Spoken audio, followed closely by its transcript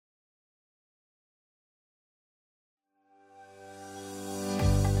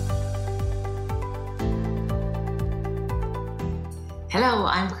Hello,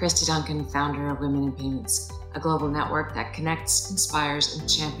 I'm Christy Duncan, founder of Women in Payments, a global network that connects, inspires, and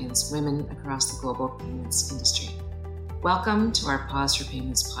champions women across the global payments industry. Welcome to our Pause for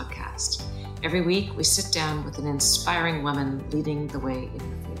Payments podcast. Every week, we sit down with an inspiring woman leading the way in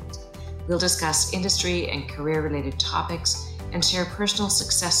her field. We'll discuss industry and career-related topics and share personal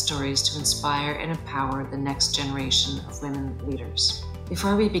success stories to inspire and empower the next generation of women leaders.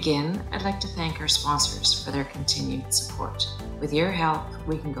 Before we begin, I'd like to thank our sponsors for their continued support. With your help,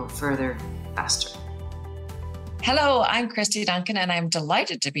 we can go further, faster. Hello, I'm Christy Duncan, and I'm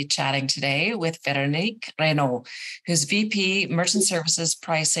delighted to be chatting today with Véronique Renaud, who's VP Merchant Services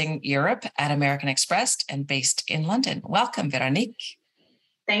Pricing Europe at American Express and based in London. Welcome, Véronique.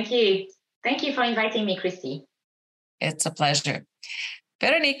 Thank you. Thank you for inviting me, Christy. It's a pleasure.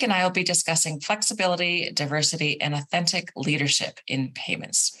 Véronique and I will be discussing flexibility, diversity, and authentic leadership in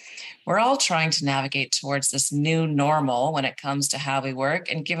payments. We're all trying to navigate towards this new normal when it comes to how we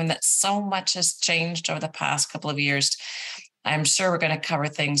work. And given that so much has changed over the past couple of years, I'm sure we're going to cover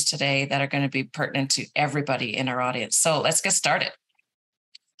things today that are going to be pertinent to everybody in our audience. So let's get started.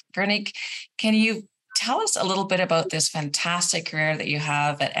 Véronique, can you tell us a little bit about this fantastic career that you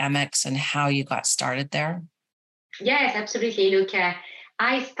have at Amex and how you got started there? Yes, absolutely. Look,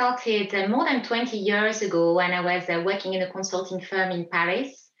 I started more than 20 years ago when I was working in a consulting firm in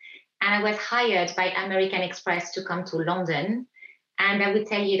Paris, and I was hired by American Express to come to London. And I would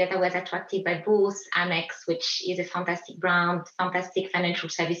tell you that I was attracted by both Amex, which is a fantastic brand, fantastic financial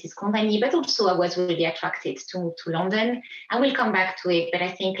services company, but also I was really attracted to move to London. And we'll come back to it, but I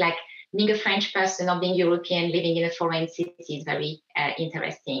think like being a French person or being European living in a foreign city is very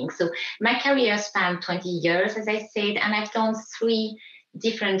interesting. So my career spanned 20 years, as I said, and I've done three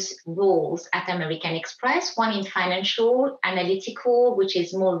different roles at American Express, one in financial, analytical, which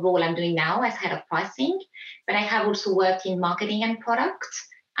is more role I'm doing now as head of pricing. But I have also worked in marketing and product,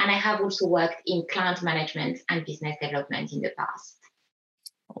 and I have also worked in client management and business development in the past.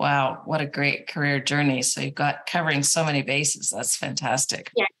 Wow, what a great career journey. So you've got covering so many bases. That's fantastic.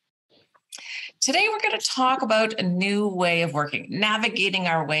 Yeah. Today, we're going to talk about a new way of working, navigating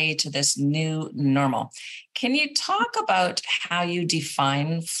our way to this new normal. Can you talk about how you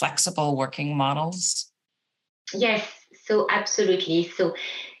define flexible working models? Yes, so absolutely. So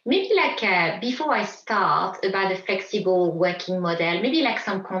maybe like before I start about the flexible working model, maybe like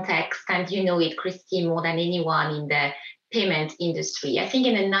some context, and you know it, Christy, more than anyone in the payment industry. I think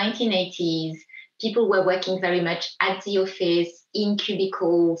in the 1980s, people were working very much at the office, in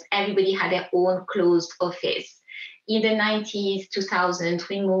cubicles. Everybody had their own closed office. In the 90s, 2000,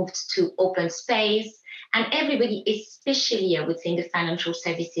 we moved to open space. And everybody, especially I would say in the financial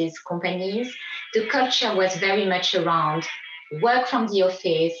services companies, the culture was very much around work from the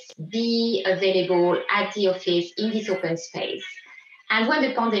office, be available at the office in this open space. And when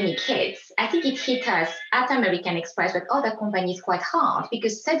the pandemic hits, I think it hit us at American Express, but other companies quite hard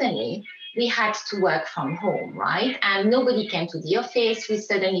because suddenly we had to work from home, right? And nobody came to the office. We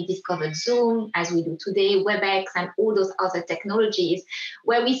suddenly discovered Zoom, as we do today, WebEx, and all those other technologies,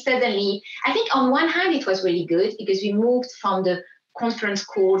 where we suddenly, I think on one hand, it was really good because we moved from the conference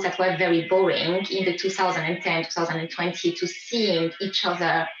calls that were very boring in the 2010, 2020 to seeing each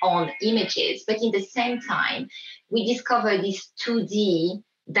other on images. But in the same time, we discovered this 2D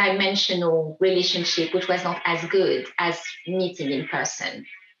dimensional relationship, which was not as good as meeting in person.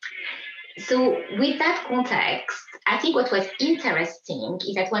 So with that context, I think what was interesting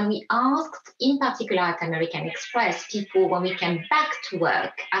is that when we asked, in particular at American Express, people when we came back to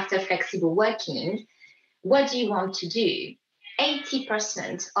work after flexible working, what do you want to do?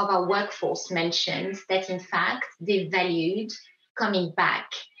 80% of our workforce mentioned that, in fact, they valued coming back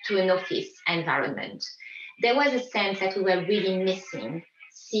to an office environment. There was a sense that we were really missing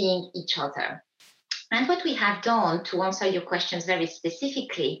seeing each other. And what we have done to answer your questions very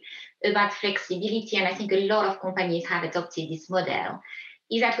specifically about flexibility, and I think a lot of companies have adopted this model,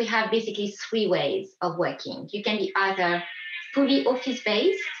 is that we have basically three ways of working. You can be either fully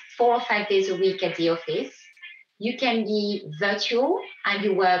office-based, 4 or 5 days a week at the office. You can be virtual and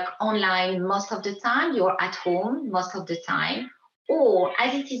you work online most of the time, you're at home most of the time, or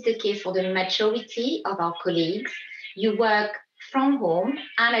as it is the case for the majority of our colleagues, you work from home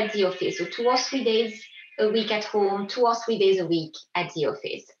and at the office. So 2 or 3 days a week at home, 2 or 3 days a week at the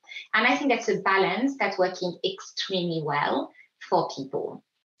office. And I think that's a balance that's working extremely well for people.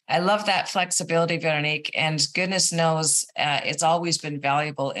 I love that flexibility, Véronique, and goodness knows it's always been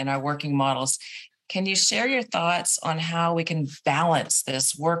valuable in our working models. Can you share your thoughts on how we can balance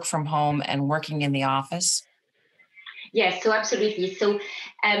this work from home and working in the office? Yes, so absolutely. So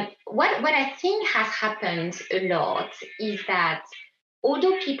what I think has happened a lot is that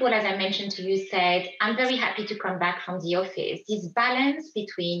although people, as I mentioned to you, said, I'm very happy to come back from the office, this balance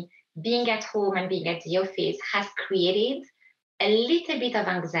between being at home and being at the office has created a little bit of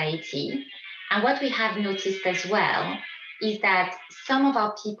anxiety. And what we have noticed as well is that some of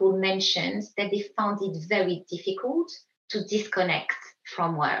our people mentioned that they found it very difficult to disconnect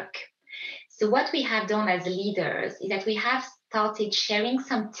from work. So what we have done as leaders is that we have started sharing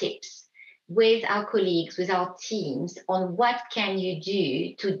some tips with our colleagues, with our teams, on what can you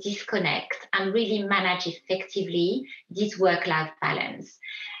do to disconnect and really manage effectively this work-life balance.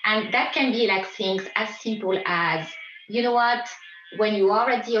 And that can be like things as simple as, you know what, when you are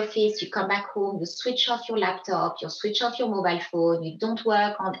at the office, you come back home, you switch off your laptop, you switch off your mobile phone, you don't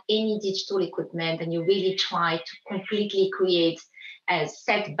work on any digital equipment, and you really try to completely create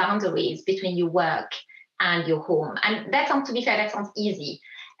set boundaries between your work and your home. And that sounds, to be fair, that sounds easy.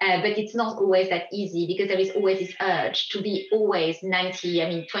 But it's not always that easy, because there is always this urge to be always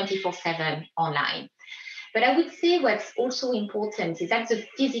 24/7 online. But I would say what's also important is that's the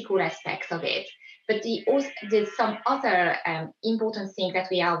physical aspects of it. But there's some other important thing that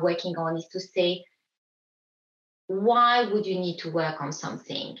we are working on is to say, why would you need to work on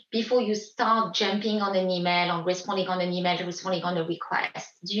something? Before you start jumping on an email, or responding on an email, responding on a request,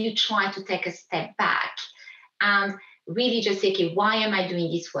 do you try to take a step back and really just say, okay, why am I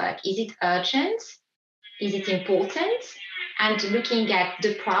doing this work? Is it urgent? Is it important? And looking at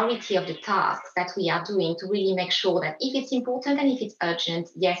the priority of the tasks that we are doing to really make sure that if it's important and if it's urgent,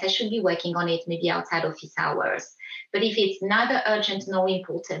 yes, I should be working on it maybe outside office hours. But if it's neither urgent nor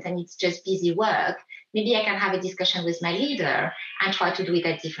important and it's just busy work, maybe I can have a discussion with my leader and try to do it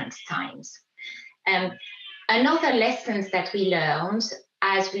at different times. Another lessons that we learned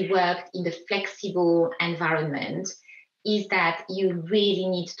as we worked in the flexible environment is that you really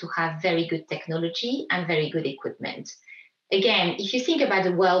need to have very good technology and very good equipment. Again, if you think about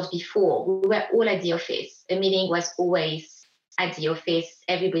the world before, we were all at the office. A meeting was always at the office.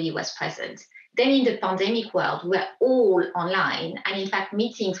 Everybody was present. Then in the pandemic world, we were all online. And in fact,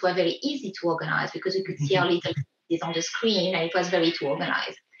 meetings were very easy to organize because we could see our little faces on the screen, and it was very to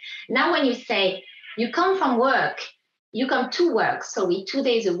organize. Now, when you say you come from work, you come to work, 2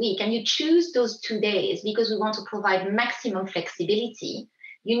 days a week, and you choose those 2 days because we want to provide maximum flexibility,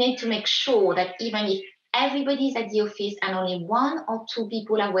 you need to make sure that even if everybody's at the office and only 1 or 2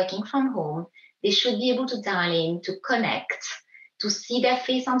 people are working from home, they should be able to dial in, to connect, to see their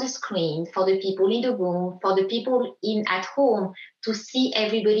face on the screen, for the people in the room, for the people at home, to see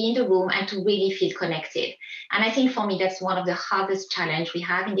everybody in the room and to really feel connected. And I think for me, that's one of the hardest challenge we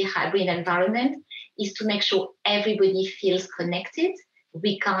have in the hybrid environment, is to make sure everybody feels connected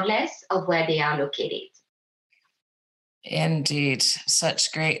regardless of where they are located. Indeed,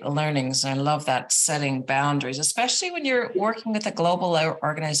 such great learnings. I love that, setting boundaries, especially when you're working with a global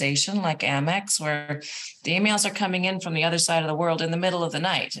organization like Amex, where the emails are coming in from the other side of the world in the middle of the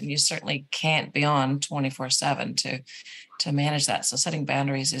night, and you certainly can't be on 24/7 to manage that. So setting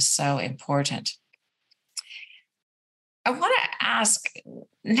boundaries is so important. I want to ask,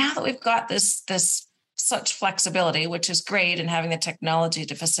 now that we've got this such flexibility, which is great, and having the technology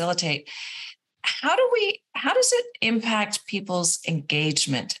to facilitate, how does it impact people's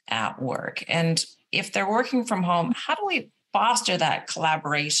engagement at work? And if they're working from home, how do we foster that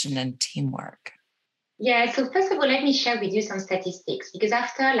collaboration and teamwork? Yeah, so first of all, let me share with you some statistics, because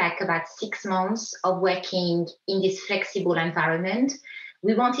after about 6 months of working in this flexible environment,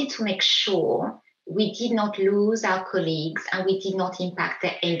 we wanted to make sure we did not lose our colleagues and we did not impact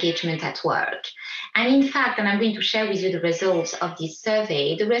their engagement at work. And in fact, and I'm going to share with you the results of this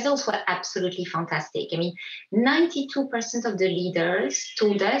survey, the results were absolutely fantastic. 92% of the leaders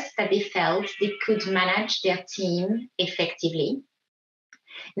told us that they felt they could manage their team effectively.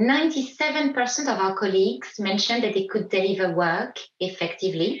 97% of our colleagues mentioned that they could deliver work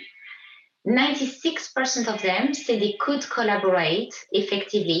effectively. 96% of them said they could collaborate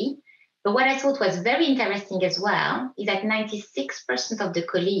effectively. But what I thought was very interesting as well is that 96% of the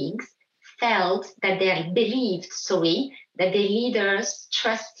colleagues felt that believed that their leaders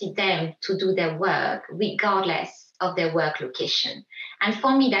trusted them to do their work regardless of their work location. And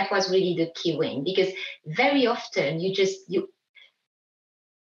for me, that was really the key win, because very often you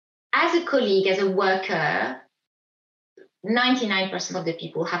as a colleague, as a worker, 99% of the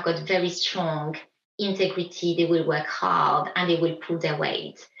people have got very strong integrity. They will work hard and they will pull their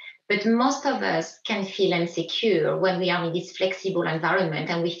weight. But most of us can feel insecure when we are in this flexible environment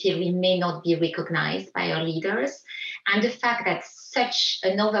and we feel we may not be recognized by our leaders. And the fact that such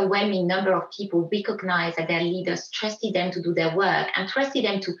an overwhelming number of people recognized that their leaders trusted them to do their work and trusted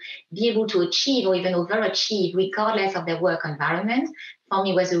them to be able to achieve or even overachieve regardless of their work environment, for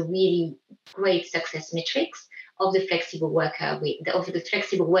me was a really great success matrix of the flexible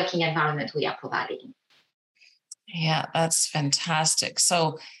working environment we are providing. Yeah, that's fantastic.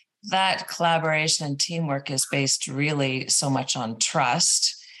 So that collaboration and teamwork is based really so much on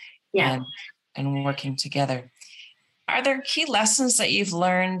trust and working together. Are there key lessons that you've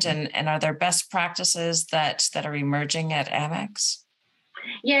learned and are there best practices that are emerging at Amex?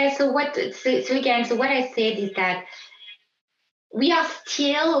 Yeah, so what I said is that we are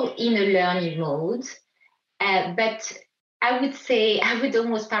still in a learning mode, but I would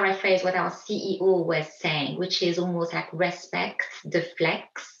almost paraphrase what our CEO was saying, which is almost like respect the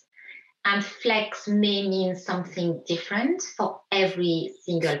flex. And flex may mean something different for every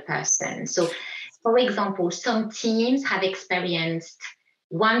single person. So, for example, some teams have experienced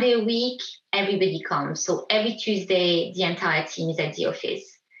 1 day a week, everybody comes. So every Tuesday, the entire team is at the office.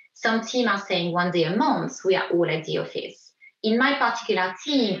 Some teams are saying 1 day a month, we are all at the office. In my particular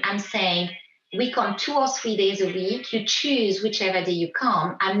team, I'm saying, we come 2 or 3 days a week. You choose whichever day you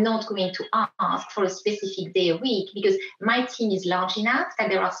come. I'm not going to ask for a specific day a week because my team is large enough that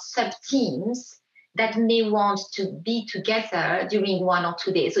there are sub-teams that may want to be together during 1 or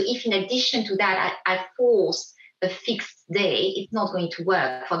 2 days. So if in addition to that, I force a fixed day, it's not going to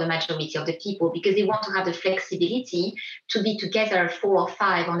work for the majority of the people because they want to have the flexibility to be together 4 or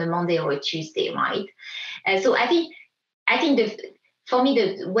 5 on a Monday or a Tuesday, right? So I think for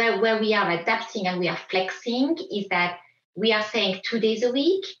me, where we are adapting and we are flexing is that we are saying 2 days a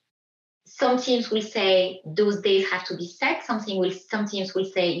week. Some teams will say those days have to be set. Some teams will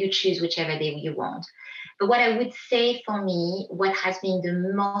say you choose whichever day you want. But what I would say for me, what has been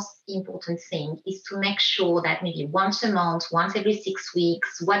the most important thing is to make sure that maybe once a month, once every 6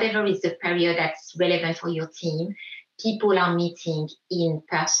 weeks, whatever is the period that's relevant for your team, people are meeting in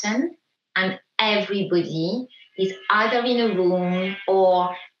person and everybody is either in a room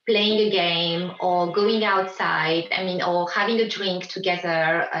or playing a game or going outside, or having a drink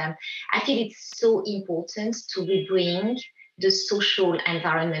together. I feel it's so important to rebring the social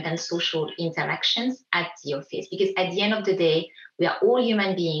environment and social interactions at the office because at the end of the day, we are all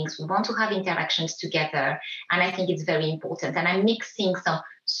human beings. We want to have interactions together. And I think it's very important. And I'm mixing some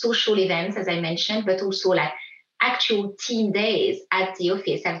social events, as I mentioned, but also like actual team days at the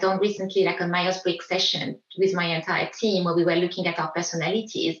office. I've done recently like a Myers-Briggs session with my entire team where we were looking at our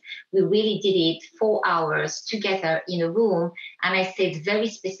personalities. We really did it 4 hours together in a room. And I said very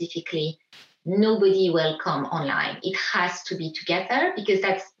specifically, nobody will come online. It has to be together because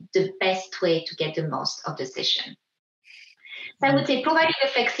that's the best way to get the most of the session. So I would say providing the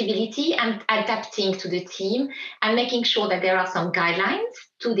flexibility and adapting to the team and making sure that there are some guidelines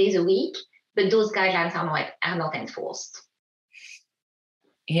 2 days a week, but those guidelines are not enforced.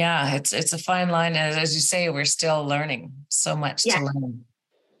 Yeah, it's a fine line. And as you say, we're still learning so much to learn.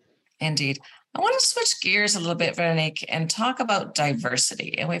 Indeed. I want to switch gears a little bit, Veronique, and talk about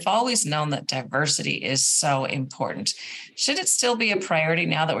diversity. And we've always known that diversity is so important. Should it still be a priority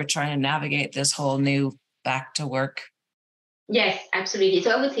now that we're trying to navigate this whole new back to work? Yes, absolutely.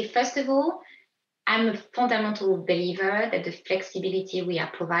 So I would say, first of all, I'm a fundamental believer that the flexibility we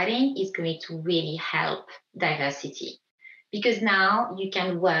are providing is going to really help diversity because now you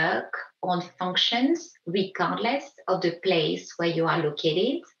can work on functions regardless of the place where you are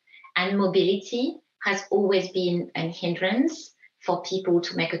located. And mobility has always been a hindrance for people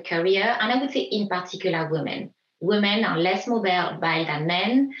to make a career. And I would say in particular, women. Women are less mobile than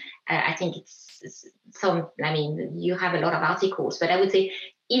men. I think you have a lot of articles, but I would say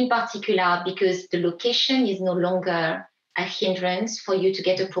in particular, because the location is no longer a hindrance for you to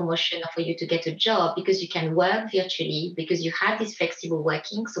get a promotion or for you to get a job because you can work virtually, because you have this flexible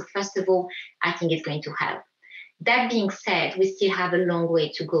working. So first of all, I think it's going to help. That being said, we still have a long way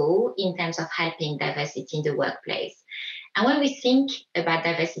to go in terms of helping diversity in the workplace. And when we think about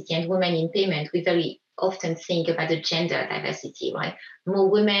diversity and women in payment, we very often think about the gender diversity, right? More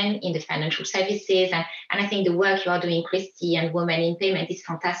women in the financial services. And I think the work you are doing, Christy, and women in payment is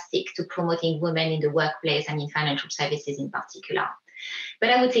fantastic to promoting women in the workplace and in financial services in particular. But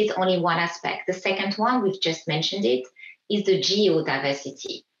I would say it's only one aspect. The second one, we've just mentioned it, is the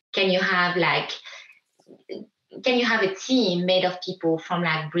geodiversity. Can you have a team made of people from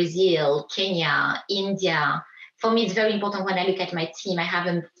like Brazil, Kenya, India? For me, it's very important when I look at my team, I have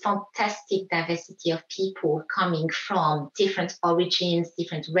a fantastic diversity of people coming from different origins,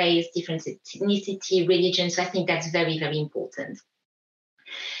 different race, different ethnicity, religion. So I think that's very, very important.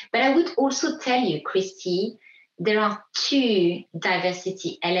 But I would also tell you, Christy, there are two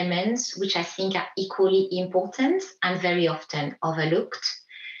diversity elements which I think are equally important and very often overlooked.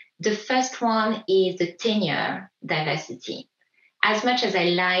 The first one is the tenure diversity. As much as I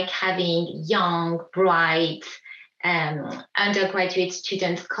like having young, bright, undergraduate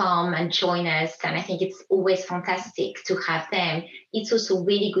students come and join us, and I think it's always fantastic to have them, it's also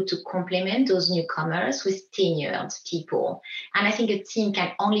really good to complement those newcomers with tenured people. And I think a team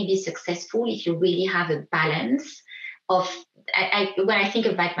can only be successful if you really have a balance of, when I think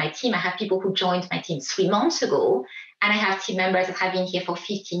about my team, I have people who joined my team 3 months ago, and I have team members that have been here for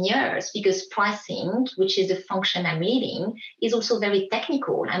 15 years, because pricing, which is the function I'm leading, is also very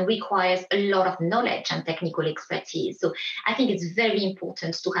technical and requires a lot of knowledge and technical expertise. So I think it's very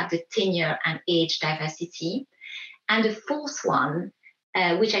important to have the tenure and age diversity. And the fourth one,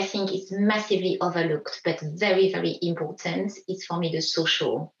 which I think is massively overlooked, but very, very important, is for me the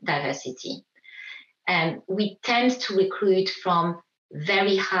social diversity. And we tend to recruit from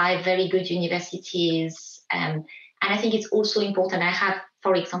very high, very good universities. And I think it's also important. I have,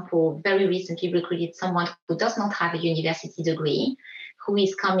 for example, very recently recruited someone who does not have a university degree, who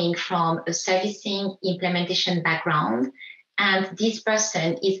is coming from a servicing implementation background. And this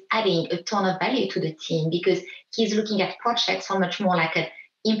person is adding a ton of value to the team because he's looking at projects so much more like an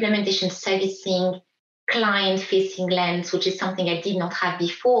implementation servicing client-facing lens, which is something I did not have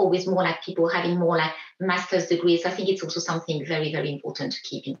before, with more like people having more like master's degrees. I think it's also something very, very important to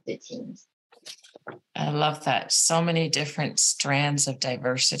keep in the teams. I love that. So many different strands of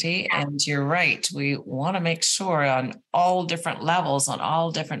diversity. And you're right. We want to make sure on all different levels, on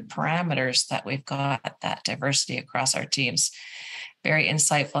all different parameters, that we've got that diversity across our teams. Very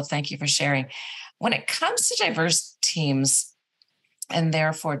insightful. Thank you for sharing. When it comes to diverse teams, and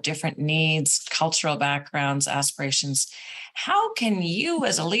therefore different needs, cultural backgrounds, aspirations, how can you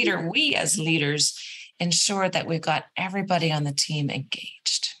as a leader, we as leaders, ensure that we've got everybody on the team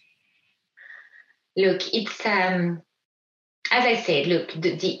engaged? Look, it's, as I said, look,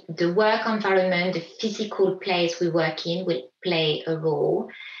 the work environment, the physical place we work in will play a role.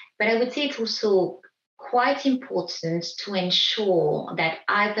 But I would say it's also quite important to ensure that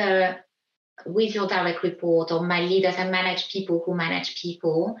either with your direct report or my leaders, I manage people who manage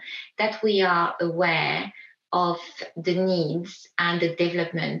people, that we are aware of the needs and the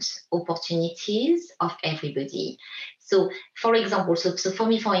development opportunities of everybody. So, for example, so for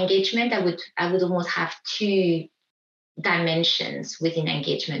me, for engagement, I would almost have two dimensions within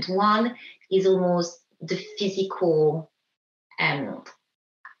engagement. One is almost the physical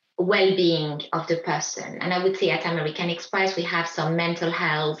well-being of the person. And I would say at American Express, we have some mental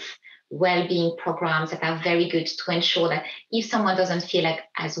health well-being programs that are very good to ensure that if someone doesn't feel like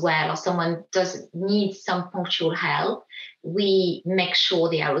as well, or someone does need some punctual help, we make sure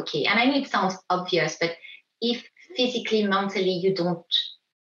they are okay. And I know it sounds obvious, but if physically, mentally, you're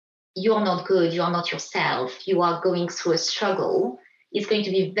not good, you are not yourself, you are going through a struggle, it's going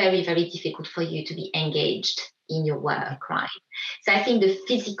to be very, very difficult for you to be engaged in your work, right? So I think the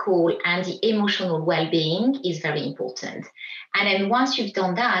physical and the emotional well-being is very important. And then once you've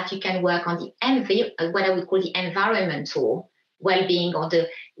done that, you can work on the what I would call the environmental well-being, or the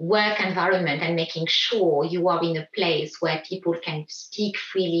work environment, and making sure you are in a place where people can speak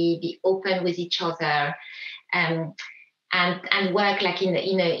freely, be open with each other, and work like in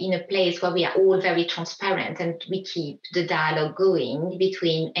a place where we are all very transparent, and we keep the dialogue going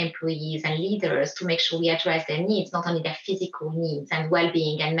between employees and leaders to make sure we address their needs, not only their physical needs and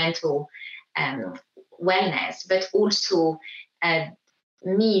well-being and mental wellness, but also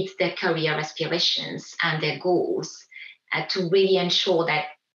meet their career aspirations and their goals, to really ensure that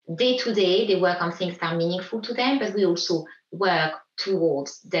day to day they work on things that are meaningful to them, but we also work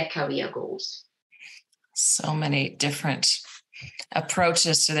towards their career goals. So many different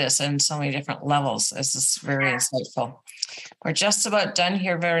approaches to this and so many different levels. This is very insightful. We're just about done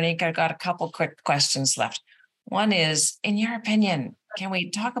here, Veronique. I've got a couple quick questions left. One is, in your opinion, can we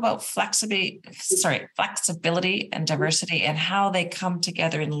talk about flexibility and diversity and how they come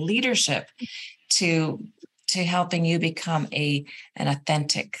together in leadership to helping you become an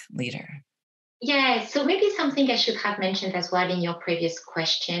authentic leader? Yeah, so maybe something I should have mentioned as well in your previous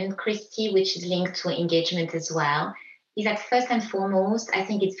question, Christy, which is linked to engagement as well, is that first and foremost, I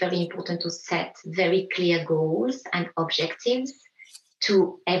think it's very important to set very clear goals and objectives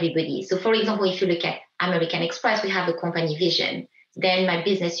to everybody. So for example, if you look at American Express, we have a company vision. Then my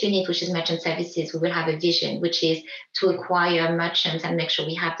business unit, which is merchant services, we will have a vision, which is to acquire merchants and make sure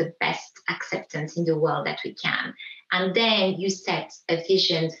we have the best acceptance in the world that we can. And then you set a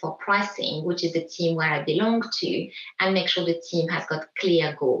vision for pricing, which is the team where I belong to, and make sure the team has got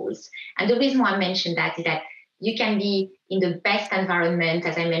clear goals. And the reason why I mentioned that is that You can be in the best environment,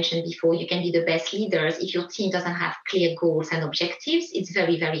 as I mentioned before, you can be the best leaders. If your team doesn't have clear goals and objectives, it's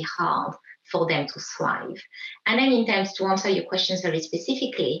very, very hard for them to thrive. And then in terms, to answer your questions very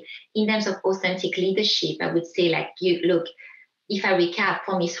specifically, in terms of authentic leadership, I would say, like, look, if I recap,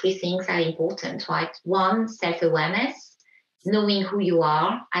 for me, 3 things are important, right? 1, self-awareness, knowing who you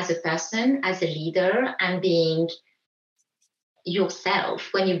are as a person, as a leader, and being yourself.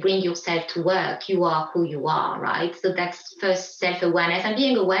 When you bring yourself to work, you are who you are, right? So that's first, self-awareness, and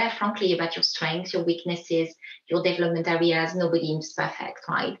being aware, frankly, about your strengths, your weaknesses, your development areas. Nobody is perfect,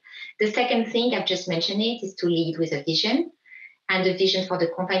 right? The second thing, I've just mentioned it, is to lead with a vision, and the vision for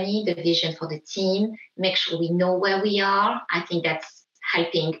the company, the vision for the team. Make sure we know where we are. I think that's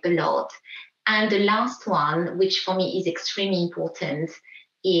helping a lot. And the last one, which for me is extremely important,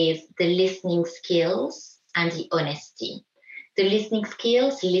 is the listening skills and the honesty. The listening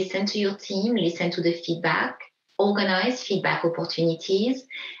skills, listen to your team, listen to the feedback, organize feedback opportunities,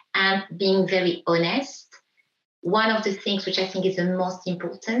 and being very honest. One of the things which I think is the most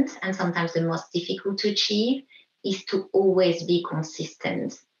important and sometimes the most difficult to achieve is to always be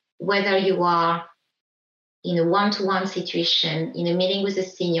consistent. Whether you are in a one-to-one situation, in a meeting with the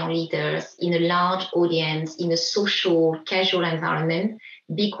senior leaders, in a large audience, in a social, casual environment,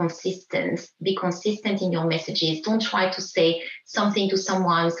 be consistent. Be consistent in your messages. Don't try to say something to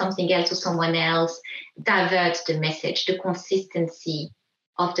someone, something else to someone else. Divert the message. The consistency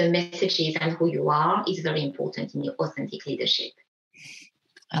of the messages and who you are is very important in your authentic leadership.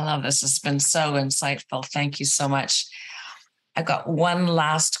 I love this. It's been so insightful. Thank you so much. I've got one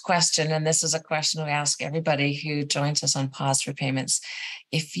last question, and this is a question we ask everybody who joins us on Pause for Payments.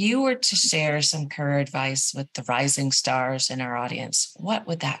 If you were to share some career advice with the rising stars in our audience, what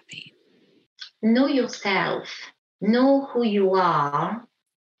would that be? Know yourself. Know who you are,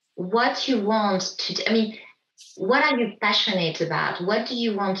 what you want to do. I mean, what are you passionate about? What do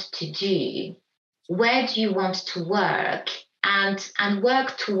you want to do? Where do you want to work? And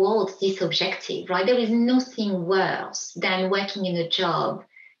work towards this objective, right? There is nothing worse than working in a job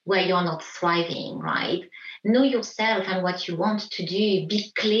where you're not thriving, right? Know yourself and what you want to do.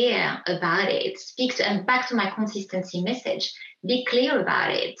 Be clear about it. And back to my consistency message, be clear about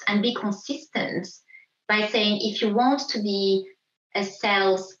it and be consistent by saying, if you want to be a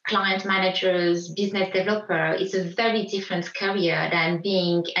sales, client managers, business developer, it's a very different career than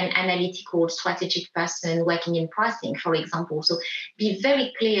being an analytical, strategic person working in pricing, for example. So be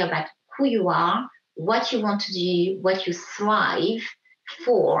very clear about who you are, what you want to do, what you thrive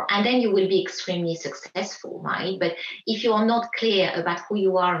for, and then you will be extremely successful, right? But if you are not clear about who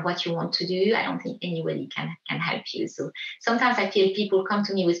you are and what you want to do, I don't think anybody can help you. So sometimes I feel people come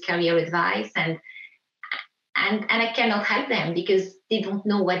to me with career advice and I cannot help them because they don't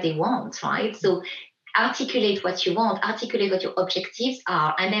know what they want, right? So articulate what you want, articulate what your objectives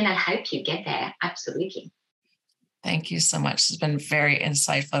are, and then I'll help you get there. Absolutely. Thank you so much. It's been very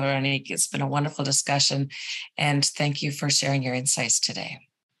insightful, Veronique. It's been a wonderful discussion, and thank you for sharing your insights today.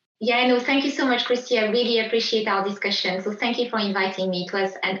 Yeah, no, thank you so much, Christy. I really appreciate our discussion. So thank you for inviting me. It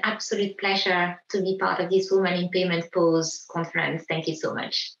was an absolute pleasure to be part of this Women in Payment Pause conference. Thank you so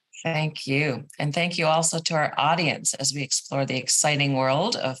much. Thank you. And thank you also to our audience as we explore the exciting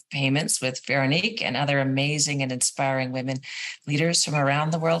world of payments with Veronique and other amazing and inspiring women leaders from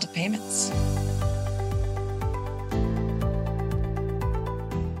around the world of payments.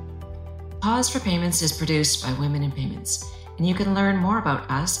 Pause for Payments is produced by Women in Payments, and you can learn more about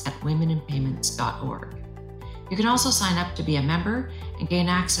us at womeninpayments.org. You can also sign up to be a member and gain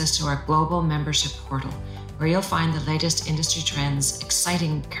access to our global membership portal, where you'll find the latest industry trends,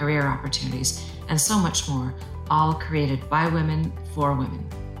 exciting career opportunities, and so much more, all created by women for women.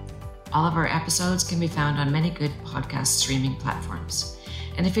 All of our episodes can be found on many good podcast streaming platforms.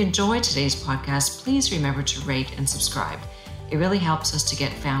 And if you enjoyed today's podcast, please remember to rate and subscribe. It really helps us to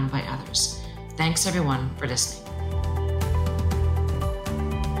get found by others. Thanks everyone for listening.